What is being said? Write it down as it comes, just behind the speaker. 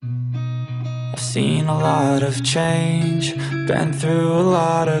I've seen a lot of change, been through a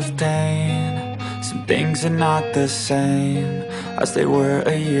lot of pain. Some things are not the same as they were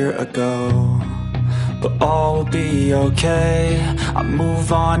a year ago, but all will be okay. I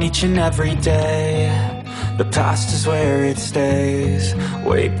move on each and every day. The past is where it stays,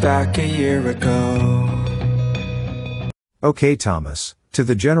 way back a year ago. Okay, Thomas, to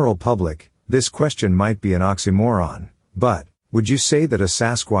the general public, this question might be an oxymoron, but would you say that a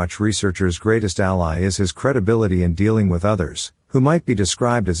Sasquatch researcher's greatest ally is his credibility in dealing with others, who might be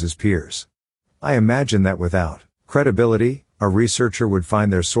described as his peers? I imagine that without credibility, a researcher would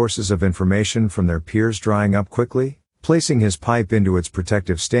find their sources of information from their peers drying up quickly. Placing his pipe into its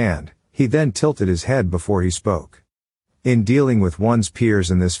protective stand, he then tilted his head before he spoke. In dealing with one's peers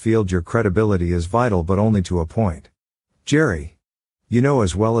in this field, your credibility is vital, but only to a point. Jerry, you know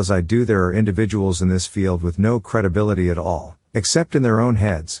as well as I do there are individuals in this field with no credibility at all, except in their own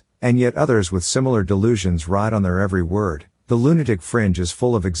heads, and yet others with similar delusions ride on their every word. The lunatic fringe is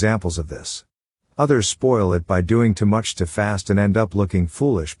full of examples of this. Others spoil it by doing too much too fast and end up looking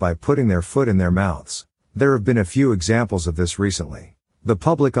foolish by putting their foot in their mouths. There have been a few examples of this recently. The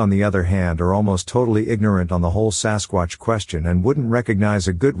public, on the other hand, are almost totally ignorant on the whole Sasquatch question and wouldn't recognize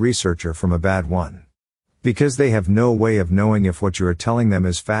a good researcher from a bad one, because they have no way of knowing if what you are telling them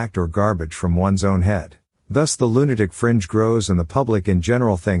is fact or garbage from one's own head. Thus the lunatic fringe grows and the public in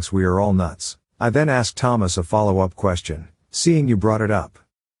general thinks we are all nuts. I then asked Thomas a follow-up question, seeing you brought it up.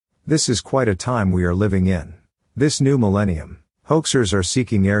 This is quite a time we are living in. This new millennium, hoaxers are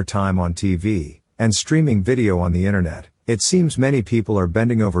seeking airtime on TV, and streaming video on the internet. It seems many people are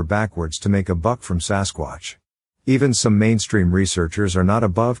bending over backwards to make a buck from Sasquatch. Even some mainstream researchers are not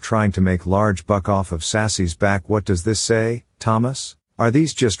above trying to make large buck off of Sassy's back. What does this say, Thomas? Are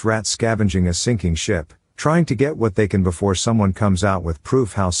these just rats scavenging a sinking ship, trying to get what they can before someone comes out with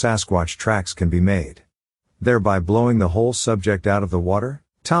proof how Sasquatch tracks can be made, thereby blowing the whole subject out of the water?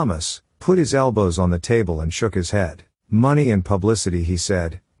 Thomas put his elbows on the table and shook his head. Money and publicity, he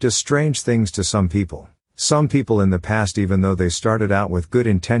said, does strange things to some people. Some people in the past, even though they started out with good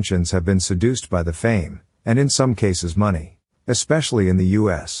intentions, have been seduced by the fame, and in some cases money. Especially in the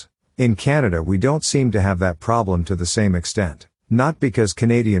US. In Canada we don't seem to have that problem to the same extent. Not because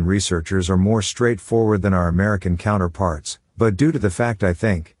Canadian researchers are more straightforward than our American counterparts, but due to the fact, I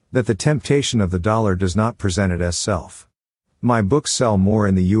think, that the temptation of the dollar does not present it as self. My books sell more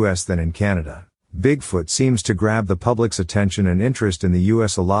in the US than in Canada. Bigfoot seems to grab the public's attention and interest in the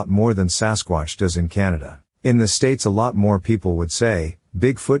US a lot more than Sasquatch does in Canada. In the States a lot more people would say,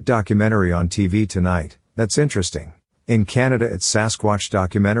 Bigfoot documentary on TV tonight, that's interesting. In Canada it's Sasquatch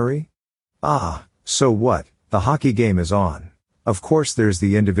documentary? Ah, so what, the hockey game is on. Of course there's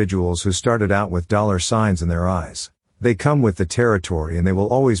the individuals who started out with dollar signs in their eyes. They come with the territory and they will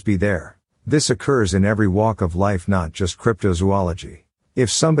always be there. This occurs in every walk of life, not just cryptozoology. If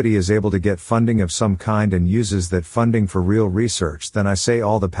somebody is able to get funding of some kind and uses that funding for real research, then I say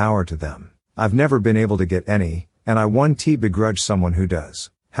all the power to them. I've never been able to get any, and I 1t begrudge someone who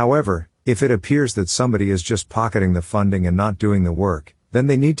does. However, if it appears that somebody is just pocketing the funding and not doing the work, then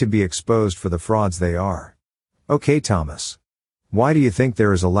they need to be exposed for the frauds they are. Okay, Thomas. Why do you think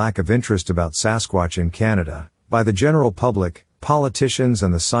there is a lack of interest about Sasquatch in Canada, by the general public, politicians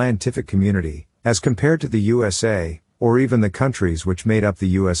and the scientific community, as compared to the USA, or even the countries which made up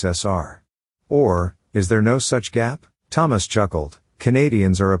the USSR? Or, is there no such gap? Thomas chuckled.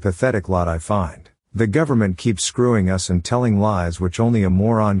 Canadians are a pathetic lot, I find. The government keeps screwing us and telling lies which only a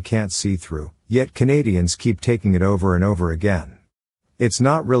moron can't see through, yet Canadians keep taking it over and over again. It's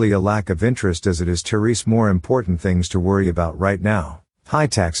not really a lack of interest as it is, Therese, more important things to worry about right now. High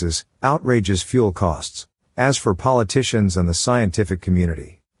taxes, outrageous fuel costs. As for politicians and the scientific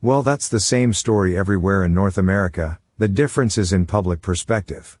community, well, that's the same story everywhere in North America. The difference is in public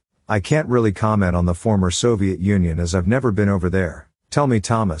perspective. I can't really comment on the former Soviet Union as I've never been over there. Tell me,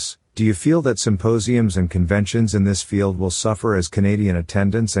 Thomas, do you feel that symposiums and conventions in this field will suffer as Canadian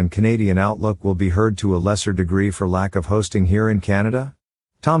attendance and Canadian outlook will be heard to a lesser degree for lack of hosting here in Canada?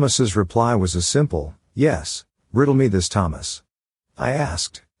 Thomas's reply was a simple, yes. Riddle me this, Thomas. I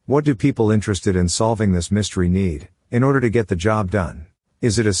asked. What do people interested in solving this mystery need, in order to get the job done?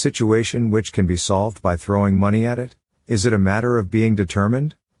 Is it a situation which can be solved by throwing money at it? Is it a matter of being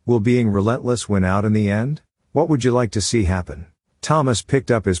determined? Will being relentless win out in the end? What would you like to see happen? Thomas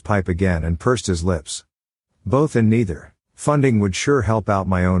picked up his pipe again and pursed his lips. Both and neither. Funding would sure help out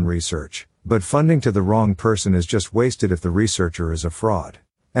my own research, but funding to the wrong person is just wasted if the researcher is a fraud.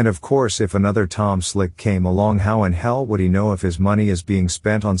 And of course, if another Tom Slick came along, how in hell would he know if his money is being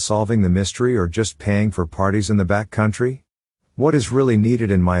spent on solving the mystery or just paying for parties in the back country? What is really needed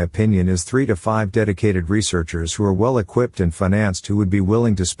in my opinion is 3 to 5 dedicated researchers who are well equipped and financed who would be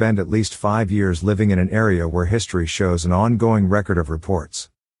willing to spend at least 5 years living in an area where history shows an ongoing record of reports.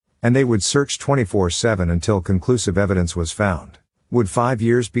 And they would search 24/7 until conclusive evidence was found. Would 5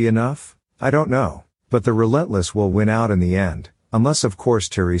 years be enough? I don't know. But the relentless will win out in the end, unless of course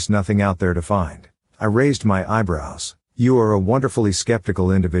there's nothing out there to find. I raised my eyebrows. You are a wonderfully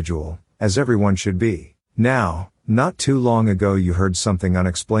skeptical individual, as everyone should be. Now, not too long ago you heard something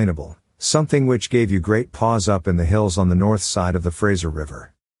unexplainable, something which gave you great pause up in the hills on the north side of the Fraser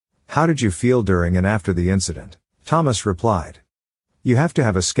River. How did you feel during and after the incident? Thomas replied. You have to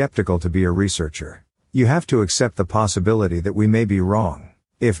have a skeptical to be a researcher. You have to accept the possibility that we may be wrong.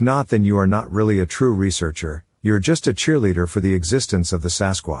 If not, then you are not really a true researcher, you're just a cheerleader for the existence of the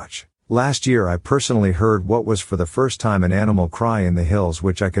Sasquatch. Last year I personally heard what was for the first time an animal cry in the hills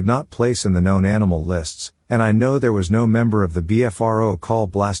which I could not place in the known animal lists, and I know there was no member of the BFRO call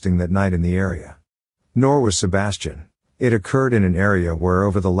blasting that night in the area. Nor was Sebastian. It occurred in an area where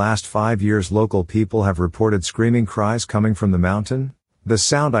over the last 5 years local people have reported screaming cries coming from the mountain. The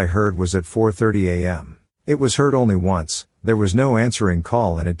sound I heard was at 4:30 a.m. It was heard only once, there was no answering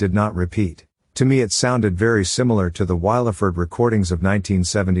call and it did not repeat. To me it sounded very similar to the Willeford recordings of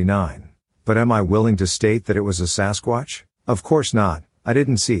 1979. But am I willing to state that it was a Sasquatch? Of course not, I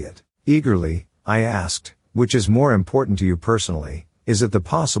didn't see it. Eagerly, I asked, which is more important to you personally, is it the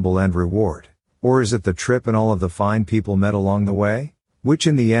possible end reward? Or is it the trip and all of the fine people met along the way? Which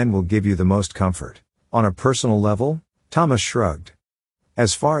in the end will give you the most comfort? On a personal level? Thomas shrugged.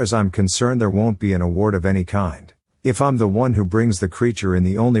 As far as I'm concerned there won't be an award of any kind. If I'm the one who brings the creature in,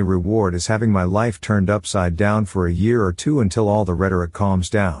 the only reward is having my life turned upside down for a year or two until all the rhetoric calms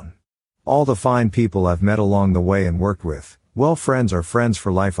down. All the fine people I've met along the way and worked with, well, friends are friends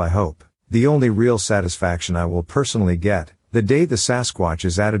for life, I hope. The only real satisfaction I will personally get, the day the Sasquatch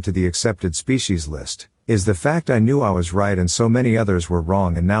is added to the accepted species list, is the fact I knew I was right and so many others were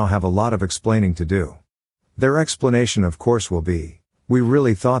wrong and now have a lot of explaining to do. Their explanation of course will be, we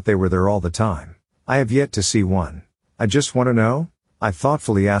really thought they were there all the time. I have yet to see one. I just want to know? I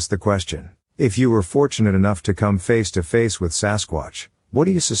thoughtfully asked the question. If you were fortunate enough to come face to face with Sasquatch, what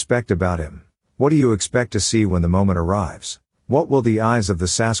do you suspect about him? What do you expect to see when the moment arrives? What will the eyes of the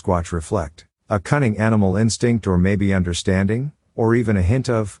Sasquatch reflect? A cunning animal instinct, or maybe understanding? Or even a hint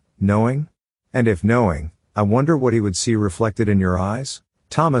of knowing? And if knowing, I wonder what he would see reflected in your eyes?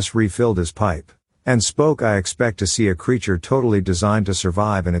 Thomas refilled his pipe and spoke. I expect to see a creature totally designed to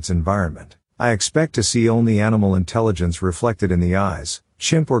survive in its environment. I expect to see only animal intelligence reflected in the eyes,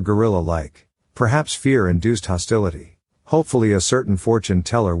 chimp or gorilla-like. Perhaps fear-induced hostility. Hopefully a certain fortune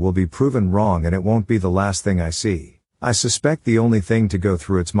teller will be proven wrong and it won't be the last thing I see. I suspect the only thing to go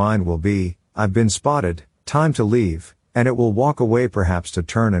through its mind will be, I've been spotted, time to leave, and it will walk away, perhaps to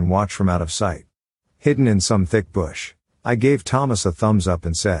turn and watch from out of sight. Hidden in some thick bush. I gave Thomas a thumbs up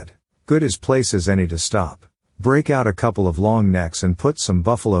and said, good as place as any to stop. Break out a couple of long necks and put some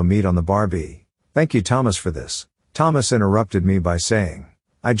buffalo meat on the barbie. Thank you, Thomas, for this. Thomas interrupted me by saying,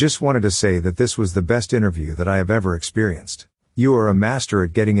 I just wanted to say that this was the best interview that I have ever experienced. You are a master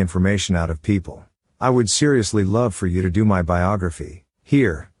at getting information out of people. I would seriously love for you to do my biography.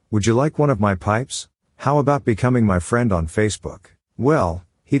 Here, would you like one of my pipes? How about becoming my friend on Facebook? Well,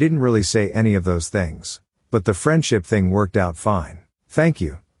 he didn't really say any of those things. But the friendship thing worked out fine. Thank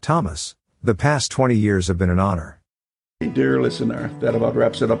you, Thomas. The past 20 years have been an honor. Dear listener, that about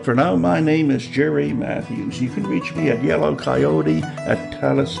wraps it up for now. My name is Jerry Matthews. You can reach me at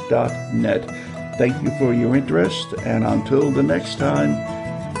yellowcoyote@telus.net. Thank you for your interest, and until the next time,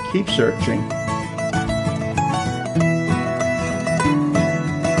 keep searching.